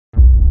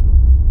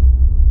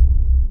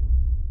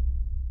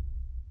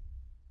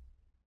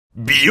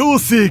美容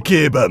整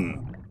形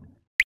版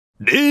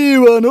令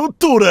和の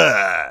虎。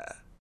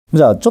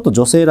じゃあちょっと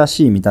女性ら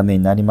しい見た目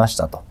になりまし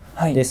たと、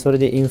はい、でそれ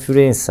でインフ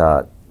ルエン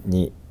サー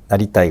にな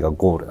りたいが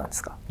ゴールなんで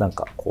すか？なん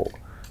かこう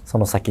そ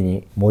の先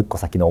にもう一個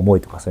先の思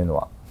いとかそういうの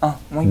は？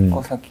もう一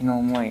個先の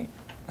思い、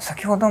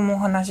先ほどもお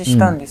話しし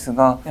たんです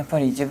が、やっぱ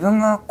り自分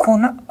がこ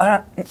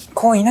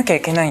ういなきゃ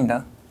いけないん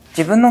だ。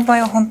自分の場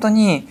合は本当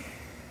に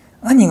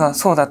兄が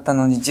そうだった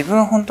のに、自分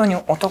は本当に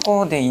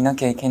男でいな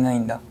きゃいけない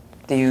んだっ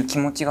ていう気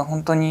持ちが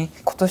本当に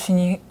今年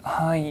に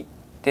入っ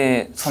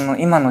て、その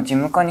今の事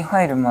務課に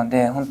入るま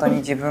で本当に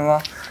自分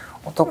は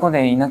男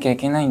でいなきゃい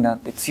けないんだっ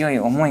て強い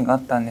思いがあ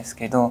ったんです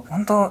けど、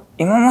本当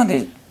今ま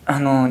で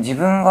自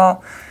分が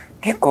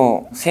結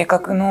構性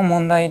格の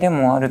問題で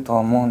もあるとは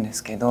思うんで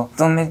すけど、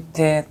認め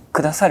て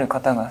くださる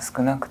方が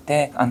少なく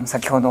て、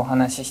先ほどお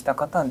話しした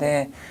方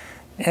で、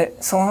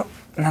そ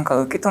うなんか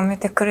受け止め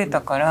てくれ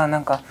たから、な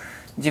んか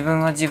自分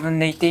は自分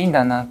でいていいん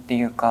だなって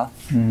いうか、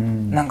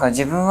なんか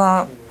自分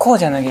はこう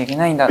じゃなきゃいけ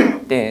ないんだっ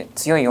て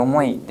強い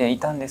思いでい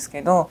たんです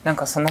けど、なん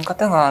かその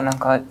方がなん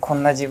かこ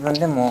んな自分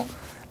でも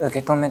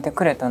受け止めて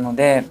くれたの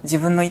で、自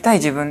分のいたい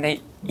自分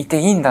でいて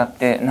いいんだっ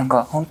てなん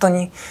か本当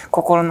に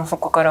心の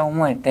底から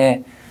思え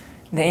て、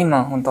で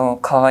今本当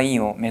可愛い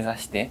を目指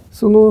して。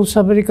その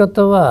喋り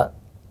方は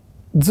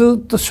ず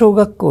っと小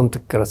学校の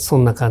時からそ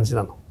んな感じ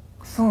なの？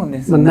そう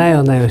ですね。な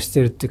よなよして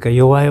るっていうか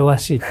弱々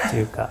しいって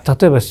いうか、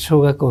例えば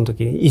小学校の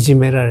時にいじ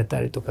められた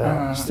りと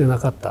かしてな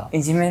かった？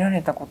いじめら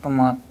れたこと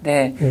もあっ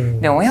て、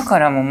で親か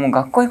らももう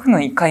学校行く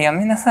の一回や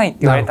めなさいっ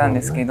て言われたん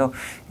ですけど、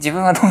自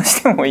分はどう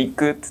しても行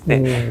くっつって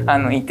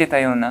言ってた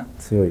ような。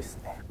強いです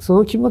ね。そ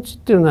の気持ちっ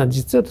ていうのは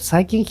実は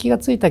最近気が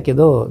ついたけ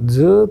ど、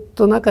ずっ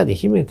と中で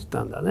秘めて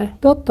たんだね。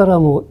だったら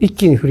もう一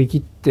気に振り切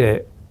っ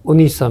てお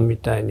兄さんみ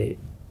たいに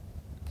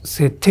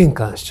性転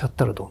換しちゃっ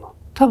たらどうなの？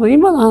多分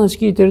今の話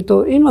聞いてる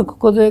と、今こ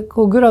こで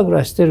こうグラグ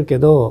ラしてるけ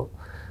ど、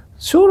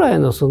将来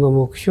のその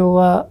目標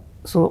は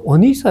そのお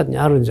兄さんに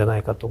あるんじゃな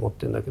いかと思っ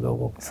てるんだけ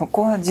ど、そ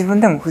こは自分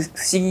でも不思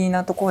議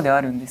なところであ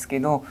るんですけ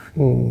ど、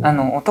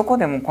男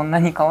でもこんな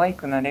に可愛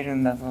くなれる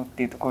んだぞっ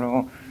ていうところ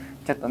を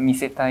ちょっと見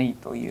せたい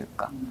という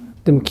か。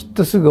でもきっ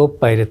とすぐおっ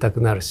ぱい入れた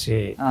くなる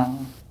し、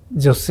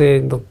女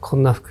性のこ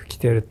んな服着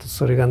てると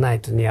それがな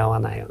いと似合わ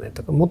ないよね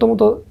とか、もとも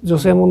と女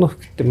性もの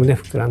服って胸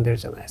膨らんでる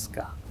じゃないです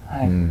か。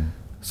はい、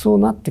そう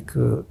なって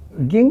く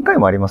限界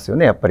もありますよ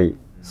ね、やっぱり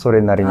そ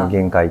れなりの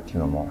限界っていう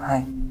のも。は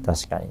い、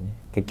確かにね。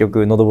結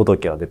局喉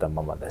仏は出た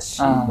ままだし、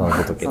喉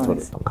仏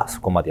取るとか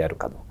そこまでやる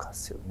かどうかで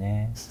すよ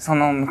ね。そ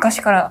の昔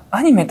から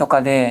アニメと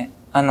かで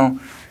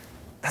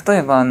例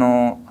えば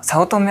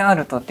早乙女ア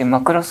ルトっていう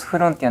マクロスフ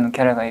ロンティアのキ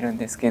ャラがいるん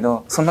ですけ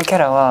ど、そのキャ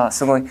ラは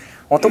すごい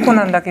男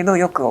なんだけど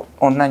よく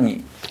女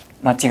に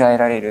間違え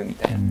られるみ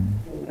たいな。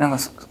なんか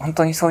本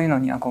当にそういうの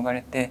に憧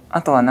れて、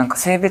あとはなんか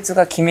性別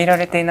が決めら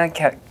れていない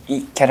キ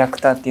ャラ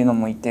クターっていうの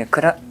もいて、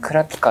クラ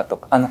ピカと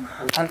かハ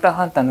ンター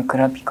ハンターのク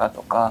ラピカ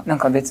とか、なん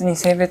か別に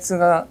性別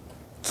が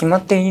決ま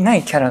っていな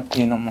いキャラっ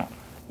ていうのも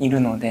いる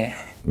ので。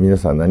皆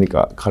さん何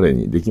か彼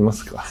にできま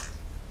すか？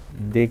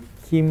で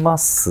きま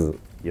す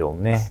よ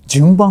ね。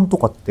順番と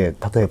かって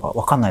例えば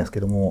分かんないですけ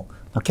ども、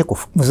結構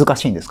難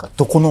しいんですか？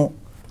どこの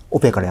オ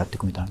ペからやってい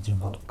くみたいな順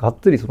番とか。がっ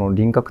つりその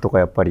輪郭とか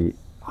やっぱり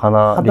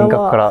輪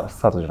郭から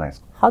スタートじゃないで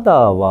すか。肌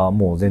は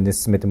もう全然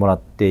進めてもらっ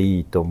て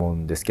いいと思う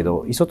んですけ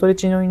ど、イソトレ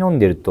チノイン飲ん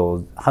でる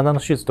と鼻の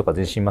手術とか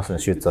全身麻酔の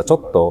手術はちょ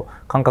っと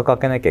間隔空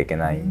けなきゃいけ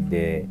ないん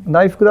で。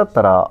内服だっ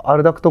たらア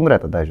ルダクトンぐらい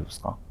だったら大丈夫です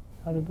か？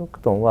アルダ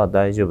クトンは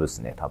大丈夫です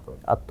ね、多分。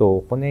あ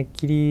と骨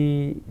切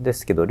りで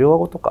すけど、両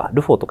顎とか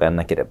ルフォとかやん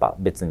なければ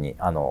別に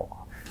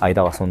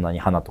間はそんなに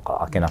鼻とか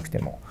開けなくて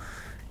も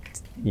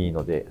いい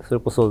ので、それ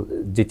こそ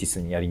ジェティス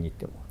にやりに行っ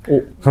ても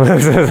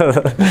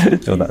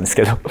冗談です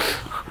けど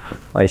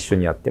一緒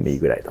にやってもいい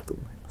ぐらいだと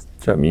思います。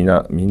じゃあみん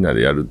な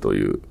でやると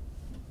いう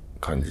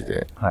感じ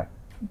で。はい。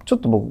ちょっ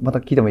と僕また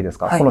聞いてもいいです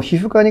か？はい、この皮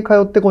膚科に通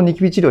ってニ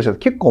キビ治療して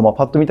結構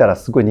パッと見たら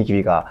すごいニキ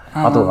ビが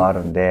跡があ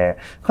るんで、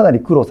かなり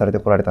苦労されて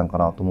こられたのか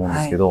なと思うんで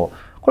すけど、はい、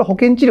これ保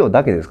険治療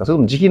だけですか？それと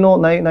も自費の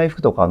内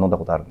服とか飲んだ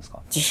ことあるんですか？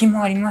自費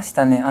もありまし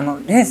たね。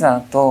レーザ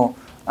ーと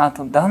あ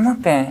とダーマ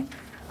ペン、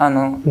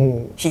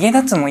ヒゲ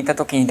脱毛行った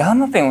時にダー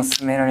マペンを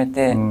勧められ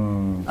て、ダ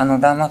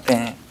ーマペ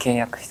ン契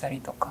約した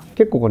りとか。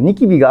結構ニ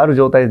キビがある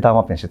状態でダー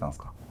マペンしてたんです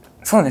か？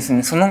そうです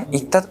ね。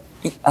行った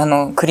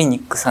クリニ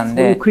ックさん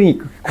で。クリ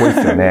ニック多い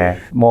ですよ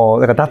ね。も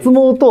うだから脱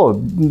毛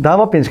とダー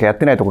マペンしかやっ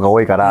てないところが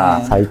多いか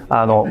ら、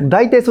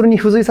大体それに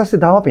付随させて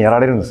ダーマペンやら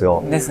れるんです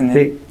よ。ですね。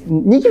で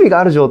ニキビが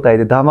ある状態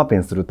でダーマペ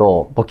ンする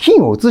と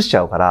菌を移しち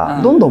ゃうか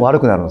らどんどん悪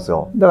くなるんです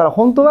よ。だから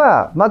本当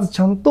はまずち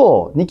ゃん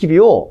とニキビ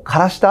を枯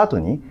らした後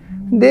に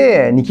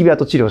でニキビ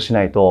跡治療し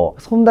ないと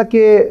そんだ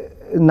け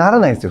なら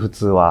ないんですよ普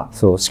通は。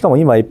そう、しかも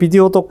今エピデ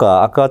ィオと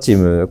かアクアチー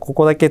ムこ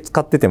こだけ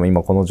使ってても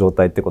今この状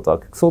態ってこと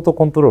は相当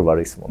コントロール悪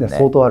いですもんね。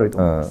相当悪いと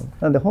思います。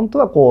なんで本当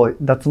は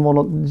脱毛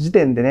の時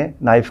点でね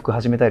内服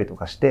始めたりと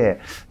かして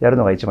やる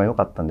のが一番良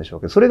かったんでしょ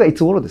うけど、それがい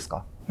つ頃です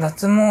か？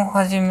脱毛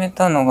始め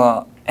たの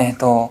が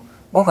5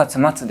月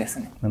末です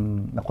ね。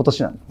今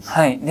年なんです、ね。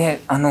はい。で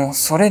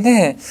それ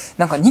で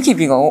なんかニキ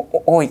ビが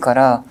多いか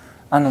ら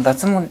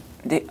脱毛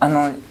で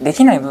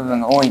きない部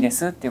分が多いで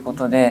すっていうこ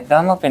とで、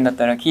ダーマペンだっ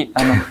たら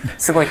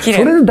すごい綺麗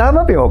それでダー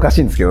マペンはおかし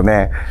いんですけど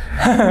ね。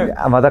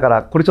まあだか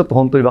らこれちょっと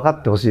本当に分か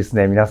ってほしいです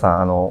ね、皆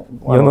さん。世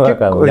の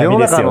中の闇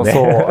ですよね。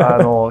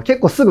そう結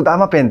構すぐダー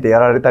マペンってや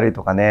られたり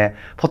とかね、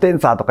ポテン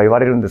ツァーとか言わ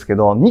れるんですけ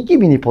ど、ニキ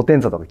ビにポテ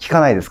ンツァーとか効か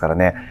ないですから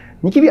ね。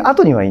ニキビ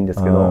後にはいいんで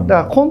すけど、だ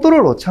からコントロ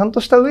ールをちゃんと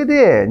した上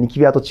でニキ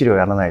ビ後治療を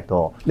やらない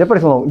と、やっぱ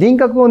りその輪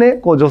郭をね、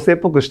こう女性っ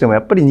ぽくしてもや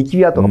っぱりニキ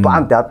ビ跡がバ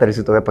ーンってあったりす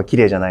るとやっぱ綺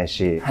麗じゃない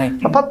し、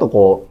パッと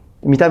こ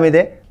う見た目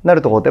でな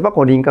るところってやっぱ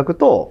こう輪郭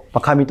と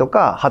髪と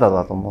か肌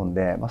だと思うん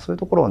で、そういう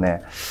ところを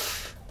ね、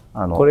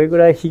これぐ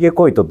らいひげ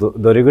濃いと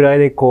どれぐらい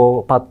で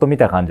こうパッと見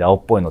た感じ青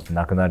っぽいのって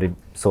なくなり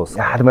そうです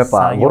か？いやでもやっぱ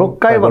5、6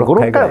回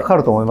はかか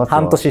ると思いますよ。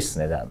半年っす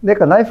ね。だか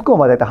ら内服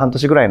も大体半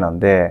年ぐらいなん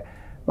で、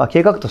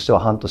計画としては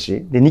半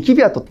年で、ニキ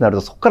ビ跡ってなる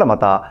とそこからま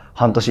た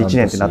半年1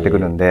年ってなってく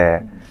るん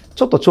で、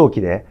ちょっと長期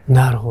で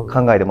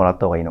考えてもらっ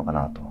た方がいいのか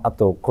なと。あ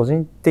と個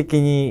人的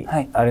に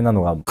あれな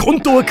のが、コ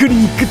ントアクリ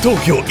ニック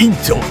東京院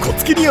長小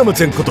月山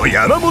ちゃんこと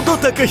山本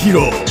貴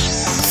弘。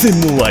専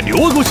門は両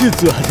顎手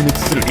術をはじめと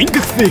する輪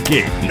郭整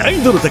形、難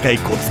易度の高い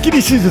骨切り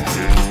手術、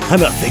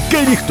鼻切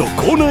開リフト、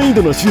高難易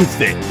度の手術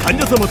で患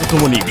者様と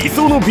共に理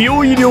想の美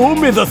容医療を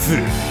目指す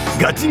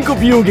ガチンコ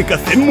美容外科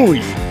専門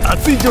医。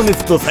熱い情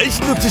熱と最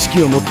新の知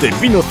識を持って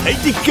美の最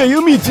適解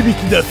を導き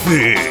出す。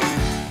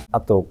あ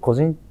と個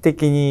人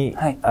的に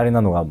あれ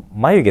なのが、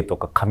眉毛と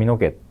か髪の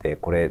毛って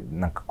これ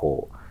なんか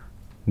こ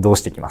うどう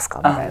してきますか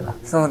みたいな。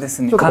そうで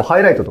すね。ちょっとハ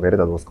イライトとか入れ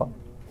たらどうですか？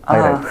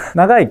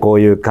長いこ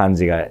ういう感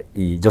じがい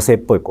い女性っ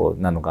ぽいこ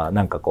うなのが、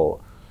なんかこ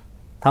う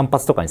単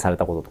発とかにされ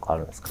たこととかあ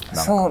るんですか？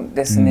そう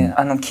ですね。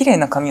綺麗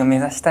な髪を目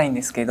指したいん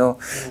ですけど、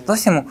どう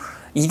しても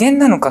遺伝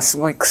なのかす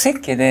ごい癖っ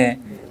気で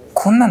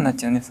こんなんなっ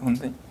ちゃうんです本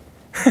当に。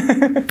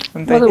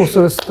まあでも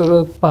それスト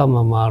ローパー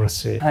マもある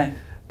し、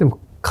でも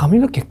髪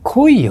の毛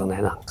濃いよね、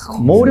なんか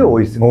毛量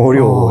多いですよね。毛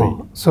量多い。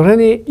それ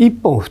に一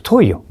本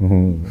太いよ。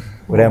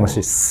羨ましい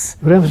っす。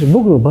羨ましい。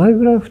僕の倍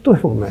ぐらい太い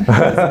もんね。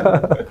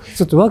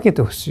ちょっと分け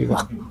てほしい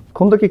わ。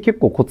こんだけ結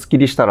構骨切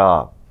りした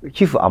ら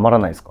皮膚余ら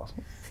ないですか？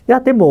いや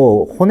で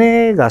も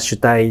骨が主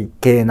体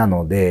系な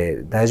の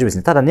で大丈夫です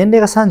ね。ただ年齢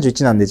が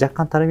31なんで若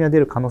干たるみは出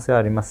る可能性は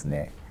あります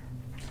ね。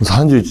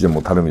31で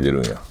もたるみ出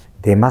るんや。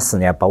出ます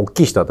ね。やっぱ大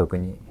きい人は特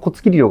に。骨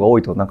切り量が多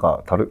いとなん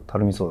かたる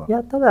みそうだ。い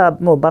やただ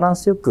もうバラン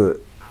スよ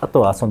く、あ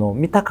とはその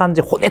見た感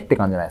じ骨って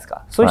感じじゃないです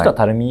か。そういう人は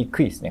たるみに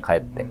くいですね、かえ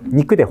って。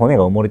肉で骨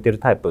が埋もれてる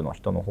タイプの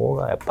人の方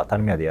がやっぱた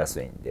るみは出やす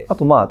いんで。あ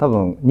とまあ多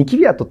分ニキ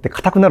ビ跡って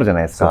硬くなるじゃ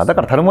ないですか。だ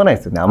からたるまない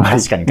ですよね、あんまり。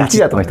確かにニキ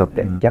ビ跡の人っ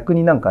て。逆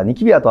になんかニ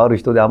キビ跡ある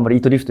人であんまり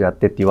糸リフトやっ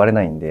てって言われ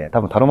ないんで、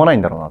多分たるまない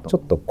んだろうなと。ちょ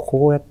っと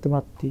こうやっても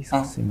らっていいです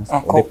か？すいませ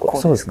ん。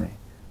そうですね。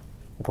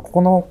こ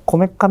このこ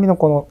めかみの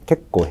この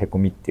結構へこ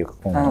みっていうか、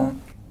この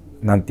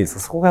なんていうんですか、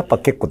そこがやっぱ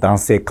結構男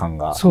性感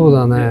が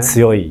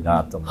強い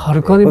なと思って。は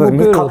るかに僕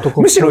より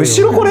男。むしろ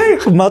後ろこれ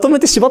まとめ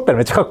て縛ったら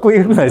めっちゃかっこいい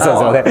ふうになり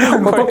そうですよ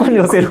ね。男に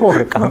寄せる方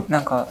が。な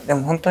んかで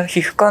も本当に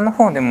皮膚科の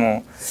方で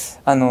も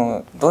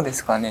どうで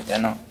すかね、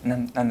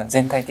なんだ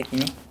全体的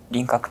に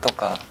輪郭と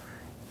か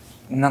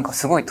なんか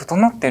すごい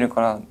整ってる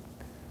から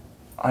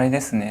あれで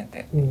すねっ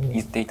て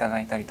言っていた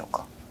だいたりと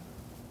か、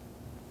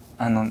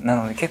な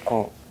ので結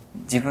構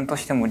自分と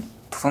しても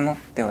整っ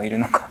てはいる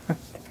のかなっ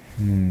て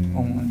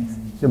思うんで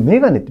す。でも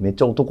メガネってめっ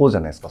ちゃ男じゃ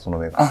ないですか、その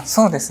メガネ。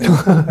そうですね。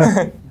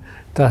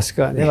確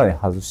かに。メガネ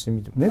外して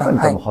みても。メガネ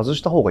多分外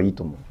した方がいい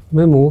と思う。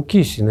目も大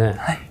きいしね。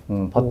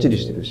パッチリ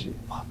してるし。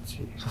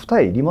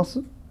二重いりま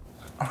す？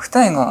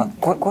二重が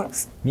これ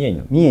見え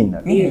に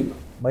なる。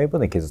眉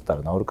骨削った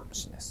ら治るかも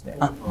しれないですね。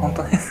本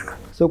当ですか。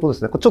そういうことで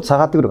すね。ちょっと下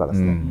がってくるからで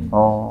すね。なる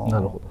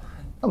ほ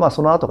ど。まあ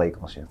その後がいいか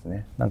もしれないです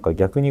ね。なんか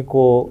逆に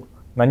こう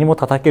何も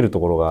叩けると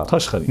ころが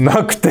確かに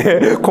なく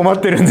て困っ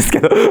てるんですけ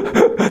ど突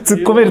っ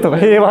込めるとか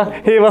平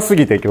和す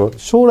ぎて今日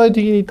将来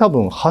的に多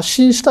分発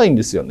信したいん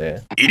ですよ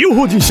ね。医療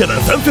法人社団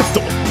サンセット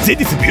ゼ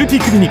ディスビューティ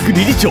ークリニック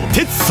理事長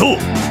哲壮。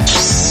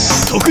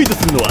得意と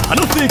するのは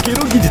鼻整形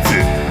の技術。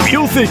美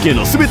容整形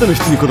の全ての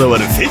質にこだわ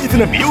る誠実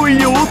な美容医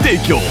療を提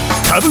供。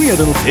多分野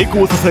での成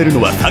功を支える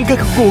のは三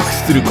角語を駆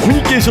使するコミュ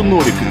ニケーション能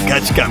力、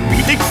価値観、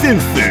美的セン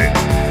ス。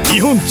日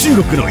本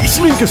中国の医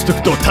師免許取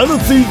得と他の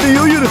追随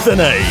を許さ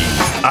ない。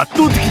圧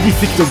倒的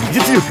実績と技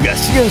術力が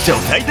志願者を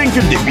最短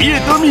距離で美へ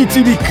と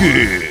導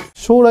く。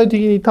将来的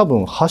に多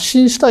分発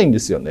信したいんで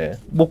すよね。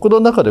僕の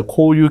中で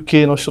こういう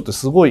系の人って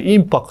すごいイ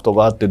ンパクト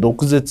があって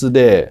毒舌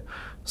で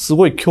す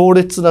ごい強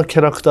烈なキ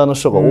ャラクターの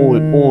人が多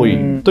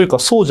いというか、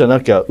そうじゃ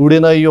なきゃ売れ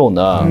ないよう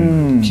な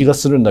気が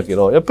するんだけ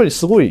ど、やっぱり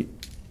すごい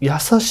優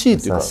しい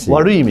というか、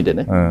悪い意味で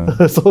ね、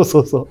そ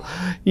う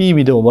いい意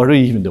味でも悪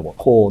い意味でも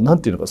こうな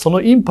んていうのか、その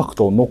インパク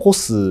トを残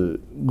す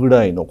ぐ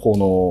らいの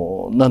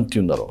このなんてい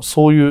うんだろう、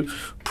そういう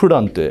プ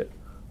ランって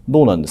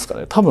どうなんですか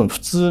ね。多分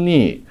普通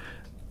に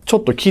ちょ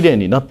っと綺麗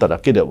になっただ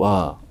けで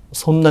は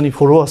そんなに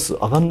フォロワー数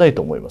上がんない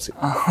と思いますよ。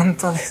本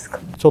当ですか。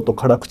ちょっと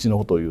辛口の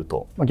ことを言う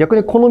と、逆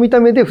にこの見た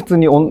目で普通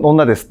に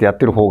女ですってやっ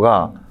てる方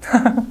が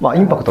まあ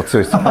インパクト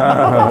強いですよ。確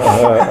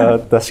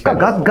かに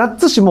ガッ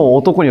ツしも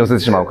男に寄せ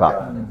てしまう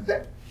か。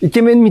イ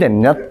ケメンみたい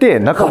になって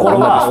中心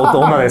は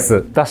大人で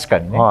す。確か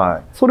にね。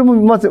はい。それも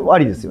まずあ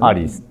りですよね。あ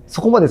りです。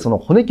そこまでその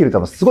骨切る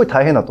多分すごい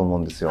大変だと思う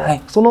んですよ。は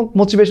い、その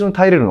モチベーションに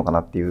耐えれるのかな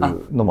っていう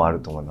のもある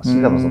と思います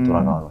し、多分その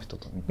虎側の人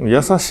と。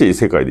優しい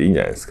世界でいいんじ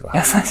ゃないですか。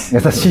優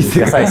しい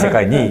世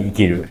界に生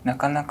きる。な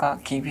かなか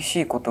厳し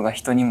いことが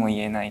人にも言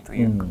えないと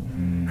いうか、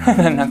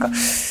なんか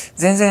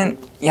全然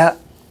や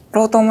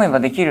ろうと思えば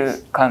でき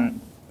る感、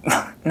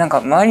なんか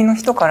周りの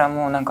人から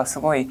もなんか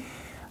すごい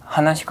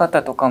話し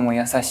方とかも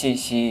優しい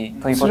し、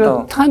ということを。それ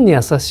は単に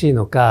優しい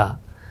のか、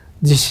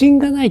自信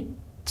がない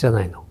じゃ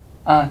ないの。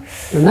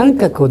なん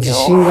かこう自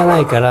信がな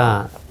いか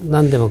ら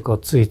何でもこう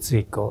ついつ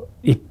いこ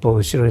う一歩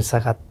後ろに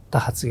下がった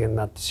発言に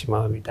なってし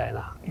まうみたい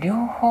な。両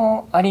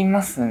方あり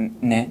ます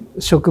ね。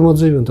職も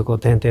随分とこう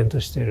転々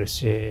としてる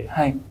し、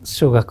はい、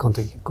小学校の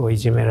時こうい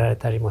じめられ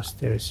たりもし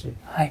てるし、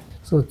はい、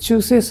その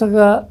中性さ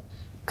が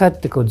かえっ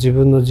てこう自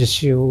分の自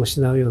信を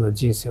失うような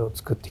人生を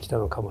作ってきた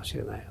のかもし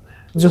れないよね。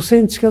女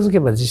性に近づけ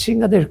ば自信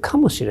が出るか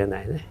もしれ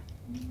ないね。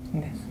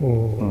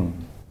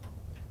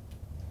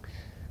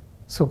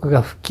そこ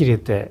が吹っ切れ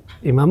て、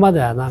今ま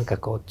ではなんか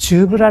こうチ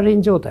ューブラリ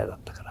ン状態だっ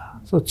たから、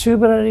そのチュー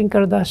ブラリンか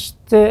ら出し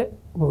て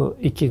もう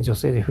一気に女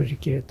性に振り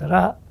切れた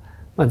ら、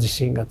まあ、自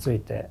信がつ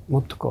いても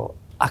っとこ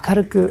う明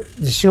るく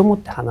自信を持っ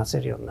て話せ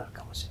るようになる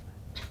かもしれ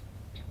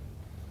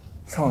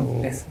ない。そ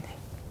うですね。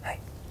はい。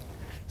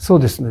そ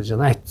うですねじゃ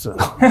ないっつう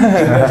の。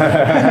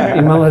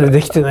今まで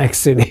できてないく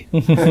せに。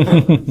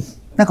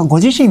なんかご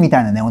自身みた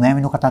いなね、お悩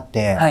みの方っ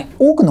て、はい、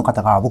多くの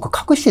方が僕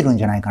隠してるん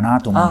じゃないか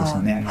なと思うんですよ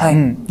ね。は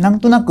い、なん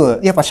とな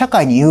く、やっぱ社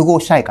会に融合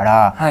したいか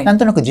ら、はい、なん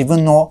となく自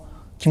分の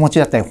気持ち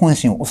だったり本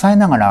心を抑え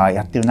ながら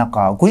やってる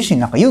中、ご自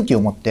身なんか勇気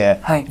を持って、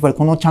はい、やっぱり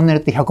このチャンネル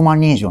って100万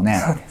人以上ね、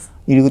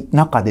いる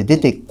中で出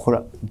てこら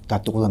れた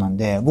ってことなん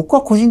で、僕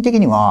は個人的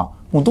には、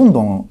もうどん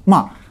どん、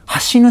まあ、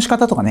発信の仕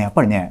方とかね、やっ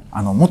ぱりね、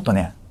もっと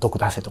ね、毒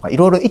出せとか、い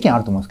ろいろ意見あ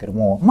ると思うんですけど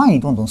も、前に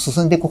どんどん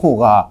進んでいく方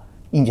が、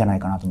いいんじゃない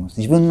かなと思います。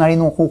自分なり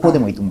の方法で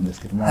もいいと思うんで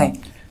すけども、はい、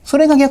そ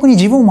れが逆に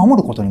自分を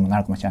守ることにもな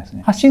るかもしれないです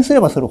ね。発信す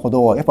ればするほ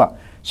ど、やっぱ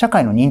社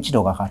会の認知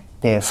度が上がっ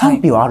て、賛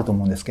否はあると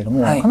思うんですけど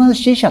も、はい、必ず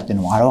支持者っていう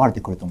のも現れて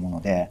くると思う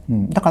ので、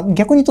だから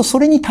逆に言うとそ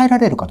れに耐えら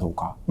れるかどう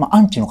か、まあ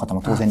アンチの方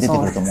も当然出て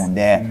くると思うん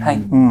で、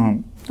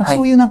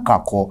そういうなんか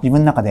こう自分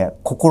の中で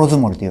心づ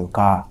もりという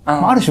か、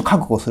ある種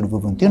覚悟する部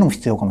分っていうのも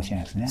必要かもしれ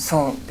ないですね。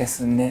そうで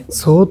すね。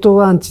相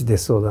当アンチで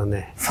そうだ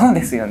ね。そう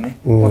ですよね。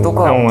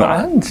男はもう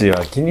アンチ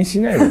は気にし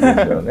ないで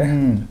ですよ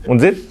ね。もう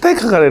絶対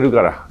書かれる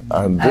から、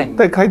絶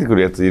対書いてく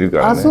るやついるか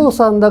らね。麻生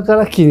さんだか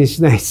ら気に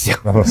しないですよ。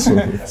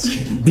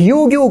美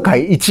容業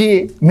界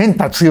一メン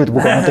タル強いと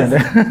僕は思ってるん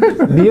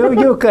で。美容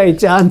業界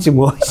一アンチ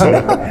も多いし。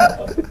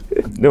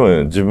で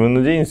も自分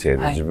の人生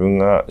で自分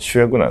が主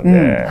役なん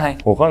で、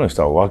他の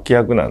人は脇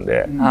役なん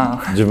で、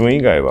自分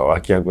以外は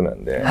脇役な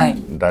んで、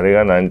誰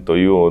が何と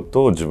言おう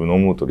と自分の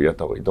思う通りやっ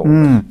た方がいいと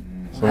思う。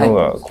その方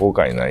が後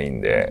悔ない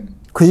んで。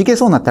くじけ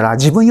そうになったら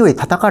自分より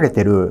叩かれ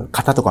てる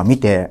方とか見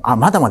て、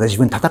まだまだ自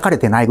分叩かれ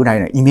てないぐらい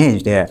のイメー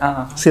ジで、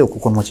背を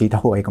心持ちいた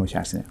方がいいかもしれ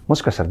ないですね。も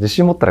しかしたら自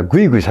信持ったらグ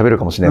イグイ喋る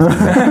かもしれないで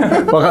すね。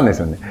わかんないです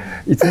よね。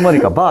いつの間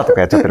にかバーと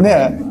かやっちゃってるかもし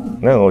れない。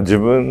なんか自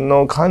分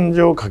の感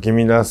情をかき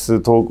乱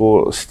す投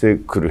稿して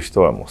くる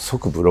人はもう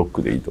即ブロッ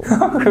クでいいと思う。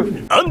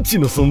アンチ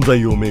の存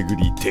在をめぐ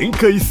り展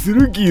開す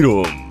る議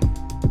論。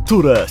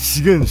虎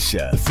志願者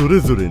それ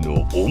ぞれ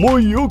の思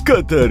いを語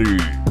る。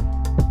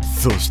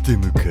そして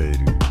迎える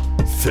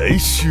最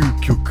終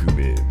局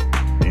面。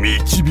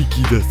導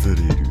き出され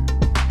る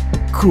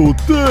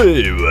答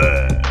え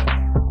は。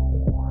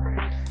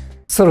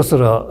そろそ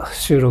ろ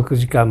収録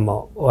時間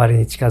も終わり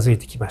に近づい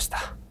てきました。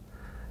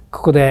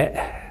ここで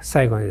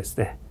最後にです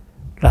ね、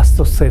ラス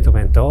トステート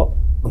メントを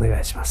お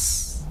願いしま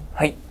す。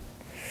はい。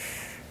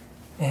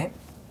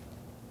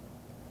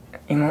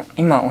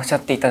今おっしゃ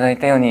っていただい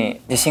たように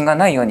自信が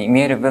ないように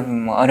見える部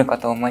分もあるか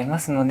と思いま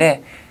すの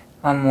で、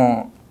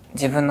もう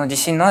自分の自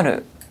信のあ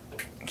る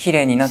綺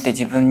麗になって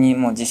自分に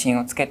も自信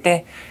をつけ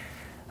て、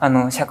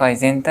社会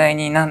全体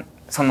に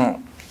その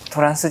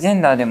トランスジェ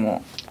ンダーで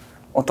も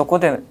男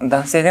で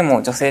男性で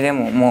も女性で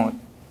ももう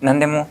何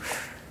でも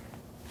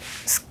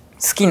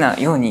好きな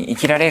ように生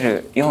きられ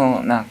る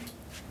ような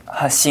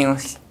発信を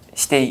し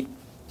てい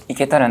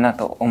けたらな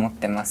と思っ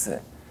てます。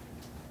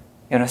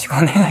よろしくお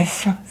願い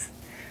します。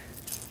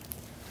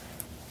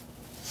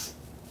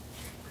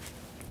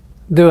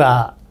で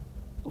は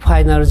フ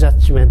ァイナルジャッ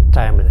ジメント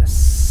タイムで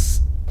す。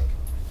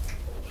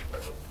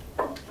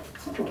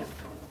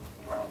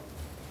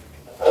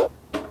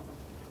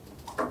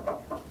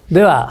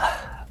では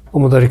お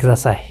戻りくだ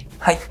さい。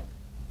はい。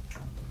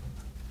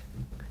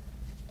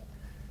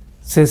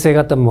先生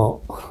方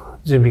も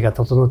準備が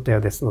整ったよ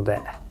うですので、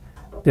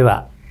で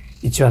は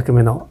1枠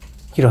目の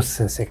広瀬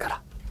先生か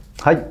ら。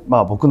はい、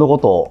僕のこ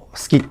とを好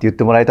きって言っ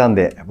てもらえたん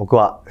で、僕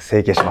は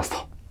整形しますと。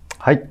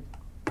はい。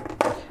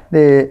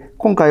で、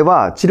今回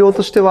は治療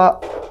として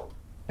は、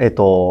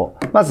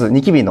まず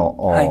ニキビ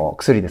の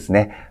薬です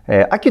ね。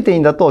アキュテイ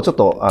ンだとちょっ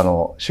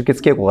と出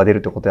血傾向が出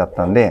るということだっ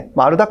たんで、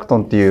アルダクト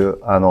ンっていう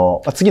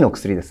次の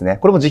薬ですね。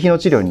これも自費の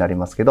治療になり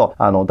ますけど、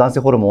男性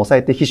ホルモンを抑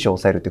えて皮脂を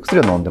抑えるっていう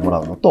薬を飲んでもら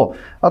うのと、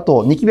あ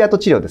とニキビ跡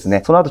治療です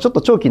ね。その後ちょっ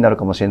と長期になる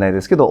かもしれない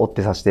ですけど、追っ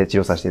て治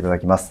療させていただ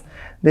きます。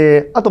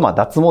で、あと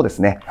脱毛です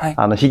ね。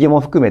髭も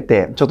含め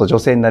てちょっと女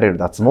性になれる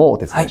脱毛をお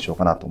手伝いしよう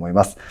かなと思い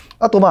ます。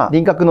あと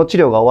輪郭の治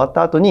療が終わっ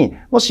た後に、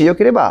もしよ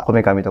ければこ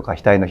めかみとか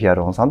額のヒア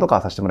ルロン酸と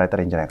かさせてもらえた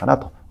らいいんじゃないかな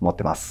と思っ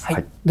てます。は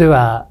い、で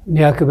は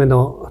2枠目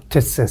の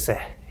哲先生、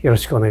よろ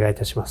しくお願いい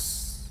たしま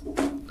す。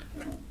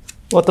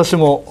私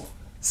も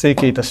整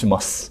形いたしま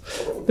す。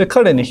で、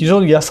彼ね、非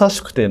常に優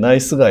しくてナ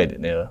イスガイで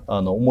ね、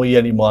思い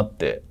やりもあっ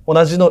て、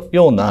同じの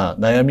ような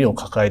悩みを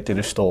抱えてい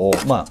る人を、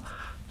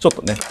ちょっ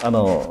とね、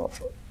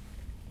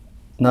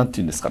なんて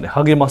いうんですかね、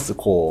励ます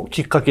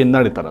きっかけに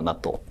なれたらな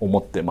と思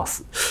ってま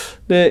す。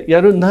で、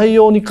やる内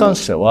容に関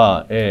して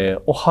は、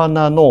お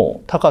鼻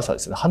の高さで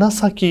すね、鼻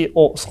先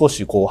を少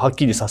しはっ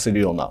きりさせる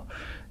ような、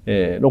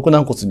肋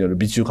軟骨による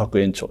微中隔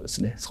延長で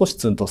すね、少し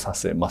ツンとさ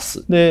せま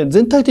す。で、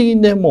全体的に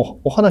ね、も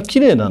うお鼻綺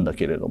麗なんだ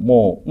けれど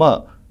も、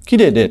綺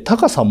麗で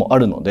高さもあ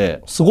るの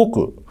で、すご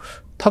く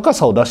高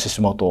さを出して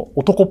しまうと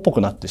男っぽ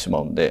くなってしま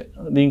うんで、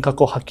輪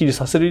郭をはっきり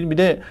させる意味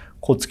で、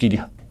骨切り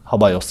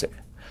幅寄せ。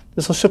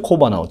で、そして小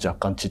鼻を若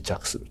干ちっちゃ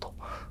くすると。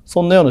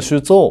そんなような手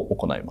術を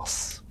行いま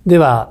す。で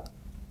は、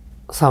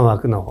3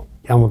枠の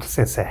山本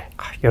先生、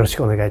よろし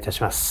くお願いいた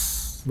しま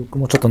す。僕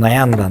もちょっと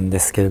悩んだんで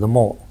すけれど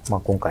も、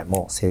今回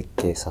も整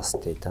形させ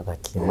ていただ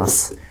きま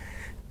す。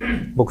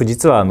僕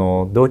実は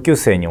同級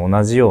生に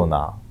同じよう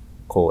な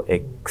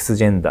X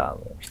ジェンダーの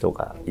人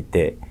がい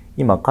て、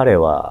今彼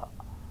は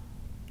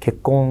結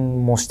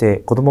婚もして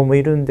子供も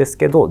いるんです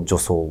けど、女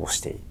装を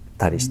している。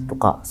たりと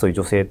か、そういう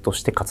女性と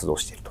して活動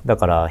していると。だ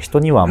から人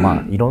には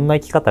いろんな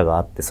生き方があ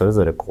って、それ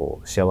ぞれ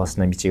幸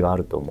せな道があ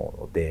ると思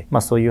うので、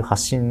そういう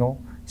発信の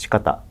仕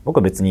方、僕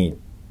は別に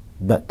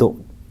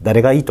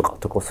誰がいいとか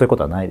そういうこ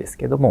とはないです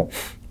けども、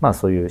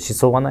そういう思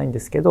想はないんで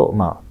すけど、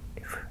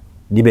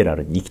リベラ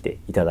ルに生きて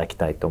いただき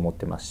たいと思っ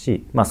てます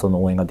し、そ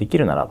の応援ができ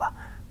るならば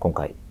今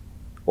回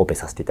オペ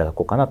させていただ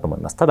こうかなと思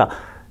います。ただ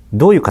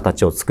どういう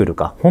形を作る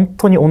か、本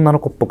当に女の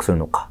子っぽくする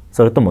のか、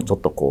それともちょっ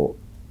と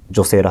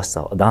女性らし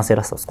さ、男性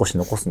らしさを少し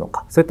残すの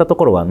か、そういったと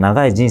ころは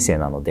長い人生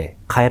なので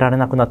変えられ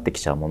なくなって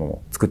きちゃうもの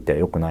を作っては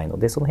良くないの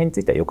で、その辺に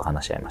ついてはよく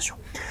話し合いましょ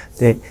う。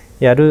で、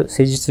やる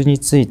施術に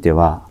ついて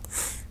は、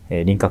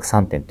輪郭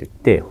3点といっ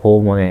て、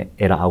頬骨、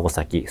エラ、顎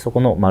先、そ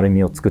この丸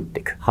みを作って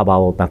いく。幅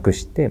をなく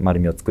して丸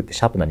みを作って、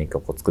シャープな輪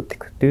郭を作ってい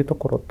くというと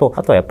ころと、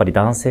あとはやっぱり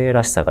男性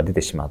らしさが出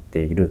てしまって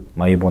いる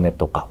眉骨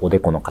とかおで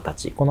この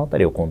形、このあた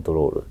りをコント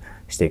ロール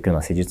していくよう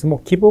な施術も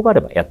希望があ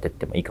ればやっていっ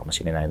てもいいかも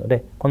しれないの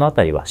で、このあ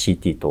たりは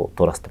CT 等を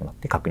取らせてもらっ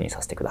て確認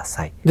させてくだ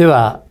さい。で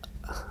は、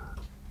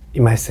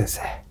今井先生。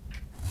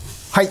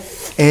は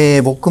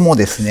い、僕も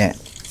ですね、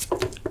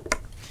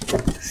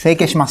整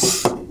形しま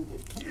す。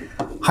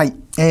はい。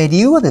理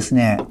由はです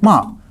ね、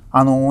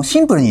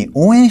シンプルに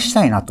応援し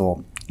たいな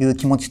という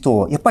気持ち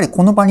と、やっぱり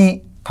この場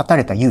に立た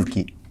れた勇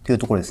気という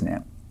ところです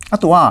ね。あ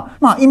とは、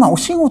今お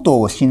仕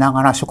事をしな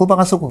がら職場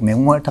がすごく恵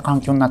まれた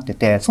環境になって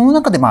て、その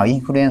中でイ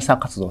ンフルエンサー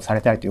活動をさ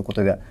れたいというこ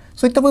とで、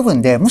そういった部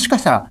分でもしか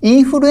したらイ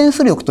ンフルエン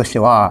ス力として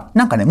は、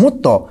もっ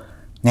と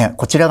ね、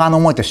こちら側の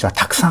思いとしては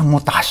たくさんも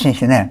っと発信し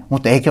てね、もっ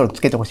と影響力つ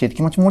けてほしいって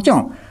気持ちももちろ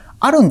ん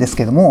あるんです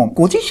けども、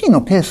ご自身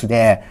のペース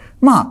で、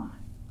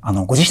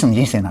ご自身の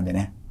人生なんで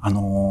ね、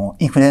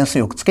インフルエンス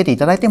力つけてい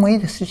ただいてもいい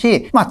です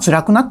し、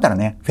辛くなったら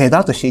ね、フェード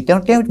アウトしていた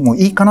だいても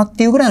いいかなっ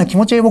ていうぐらいの気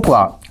持ちで僕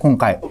は今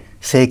回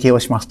整形を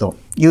しますと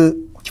いう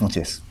気持ち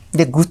です。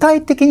で、具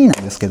体的にな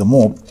んですけど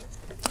も、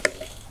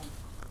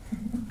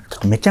ちょっ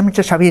とめちゃめち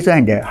ゃ喋りづら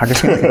いんで、激し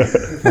い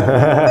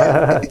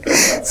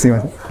すい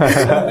ません。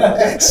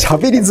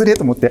喋りづれ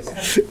と思って。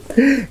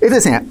で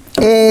すね、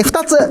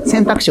2つ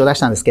選択肢を出し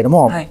たんですけど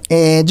も、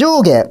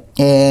上下、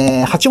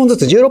8本ず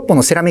つ16本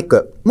のセラミッ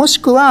ク、もし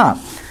くは、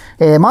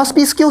マウス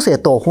ピース矯正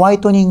とホワ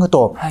イトニング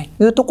と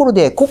いうところ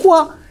で、ここ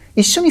は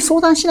一緒に相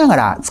談しなが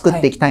ら作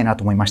っていきたいな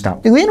と思いました。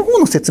で、上の方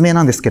の説明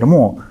なんですけど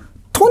も、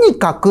とに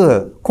か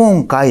く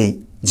今回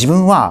自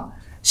分は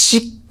し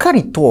っか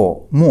り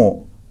と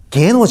もう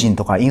芸能人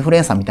とかインフル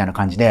エンサーみたいな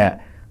感じで、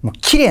もう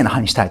綺麗な歯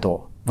にしたい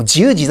と。もう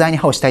自由自在に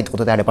歯をしたいってこ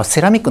とであれば、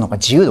セラミックの方が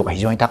自由度が非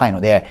常に高いの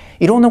で、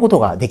いろんなこと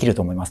ができる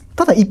と思います。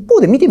ただ一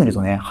方で見てみる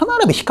とね、歯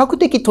並び比較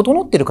的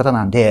整っている方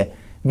なんで、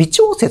微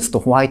調節と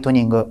ホワイト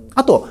ニング、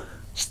あと、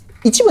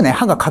一部ね、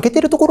歯が欠けて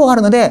るところがあ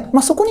るので、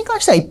そこに関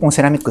しては一本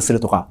セラミックす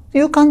るとか、って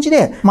いう感じ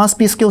で、マウス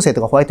ピース矯正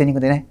とかホワイトニング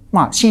でね、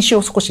侵襲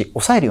を少し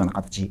抑えるような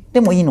形で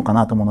もいいのか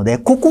なと思うので、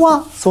ここ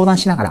は相談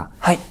しなが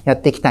らや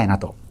っていきたいな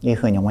という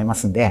ふうに思いま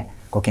すんで、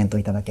ご検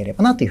討いただけれ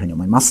ばなというふうに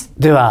思います。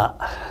では、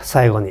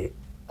最後に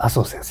麻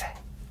生先生、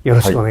よ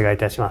ろしくお願いい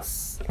たしま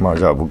す。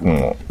じゃあ僕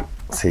も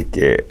整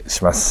形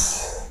しま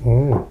す。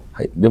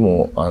はい。で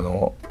も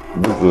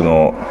僕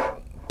の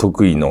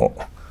得意の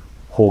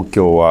放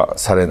協は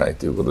されない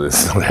ということで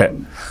すので、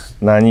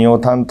何を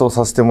担当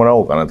させてもら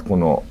おうかなと、こ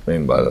のメ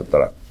ンバーだった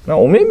ら。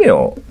お目目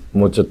を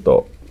もうちょっ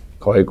と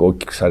可愛く大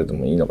きくされて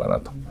もいいのか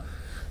なと。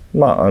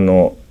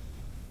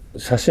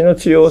写真の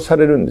治療をさ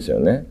れるんですよ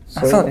ね。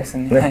そうです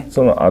ね。はい、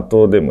その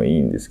後でもい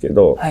いんですけ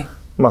ど、はい、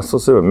そう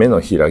すれば目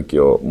の開き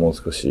をもう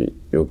少し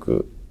よ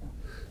く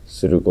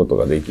すること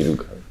ができる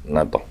か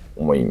なと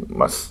思い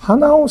ます。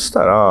鼻をし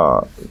た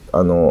ら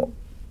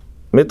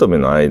目と目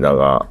の間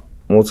が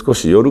もう少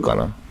し寄るか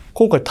な。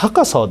今回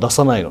高さは出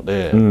さないの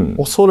で、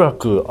おそら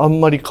くあ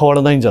んまり変わ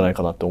らないんじゃない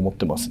かなって思っ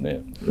てます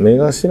ね。目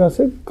頭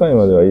切開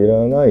まではいら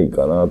ない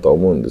かなとは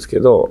思うんですけ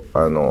ど、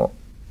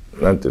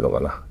なんていうのか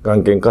な、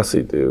眼瞼下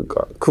垂という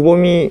かくぼ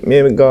み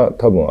目が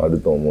多分ある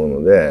と思う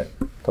ので、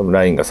多分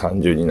ラインが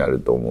30になる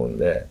と思うん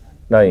で、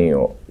ライン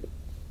を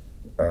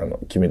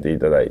決めてい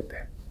ただいて、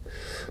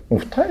もう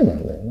二重な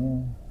んだよ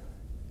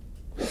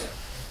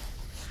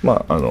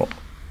な。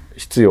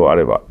必要あ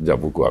ればじゃあ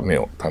僕は目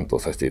を担当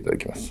させていただ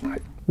きます。は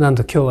い、なん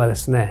と今日はで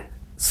すね、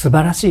素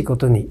晴らしいこ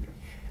とに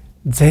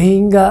全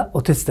員が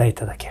お手伝いい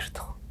ただける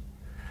と。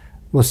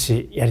も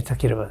しやりた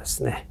ければで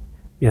すね、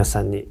皆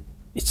さんに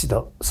一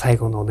度最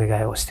後のお願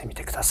いをしてみ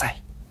てくださ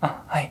い。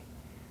はい。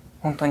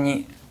本当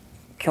に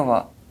今日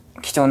は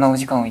貴重なお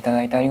時間をいた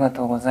だいてありが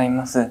とうござい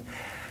ます。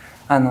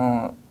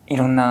い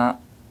ろんな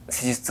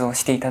施術を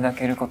していただ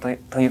けること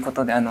というこ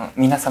とで、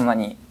皆様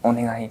にお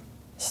願い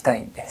した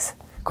いです。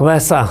小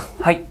林さん。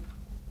はい。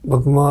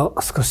僕も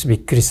少しびっ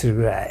くりする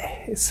ぐら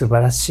い素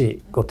晴らし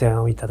いご提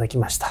案をいただき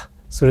ました。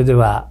それで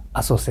は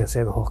麻生先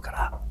生の方か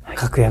ら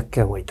確約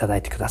権をいただ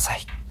いてくださ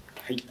い。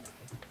はい。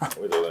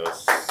おめでとうございま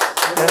す。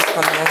よろしく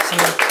お願いしま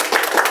す。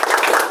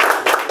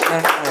よ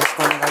ろしく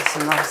お願いし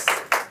ます。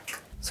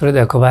それ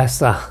では小林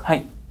さん。は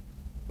い。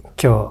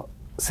今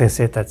日先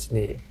生たち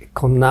に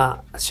こん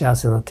な幸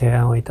せな提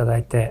案をいただ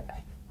いて、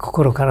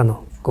心から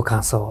のご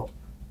感想を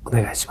お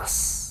願いしま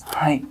す。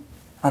はい。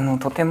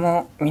とて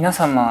も皆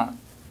様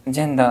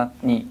ジェンダ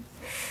ーに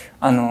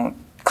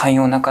寛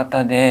容な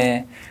方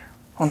で、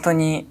本当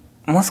に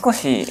もう少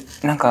し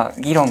なんか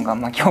議論が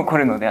巻き起こ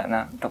るのでは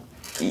な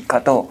いい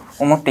かと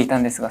思っていた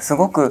んですが、す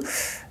ごく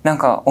なん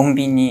か穏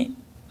便に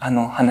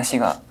話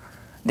が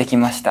でき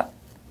ました。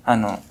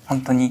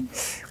本当に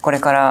これ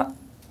から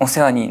お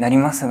世話になり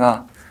ます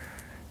が、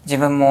自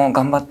分も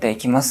頑張ってい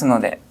きますの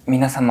で、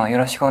皆様よ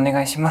ろしくお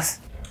願いしま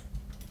す。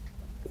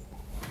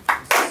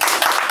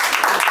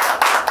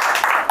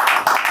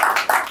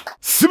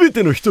すべ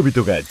ての人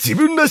々が自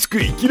分らしく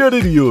生きら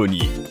れるよう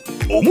に、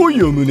思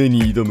いを胸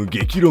に挑む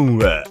激論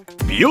は、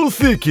美容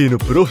整形の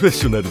プロフェッ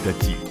ショナルた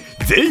ち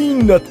全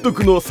員納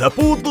得のサ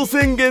ポート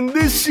宣言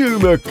で終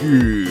幕。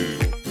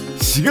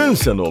志願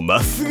者のま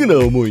っすぐな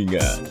思いが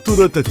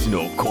虎たち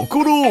の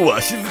心を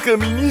わしづ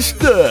かみにし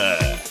た。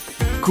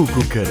こ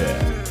こから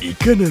い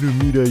かなる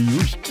未来を引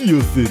き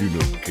寄せるの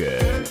か、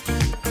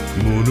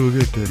物語の行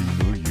方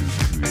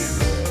は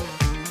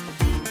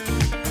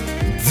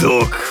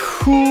続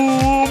報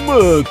を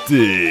待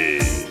て。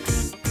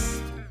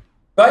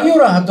概要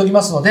欄貼っておき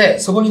ますので、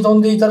そこに飛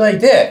んでいただい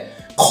て、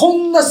こ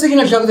んな素敵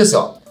な企画です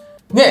よ。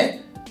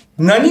ね、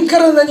何か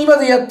ら何ま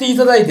でやってい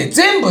ただいて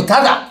全部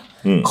タダ。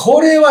こ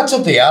れはち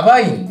ょっとや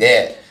ばいん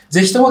で、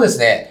ぜひともです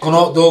ね、こ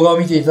の動画を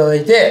見ていただ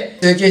いて、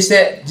整形し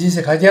て人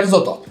生変えてやる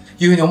ぞと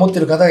いうふうに思って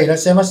いる方がいらっ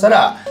しゃいました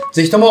ら、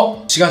ぜひと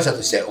も志願者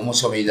としてお申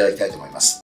し込みいただきたいと思います。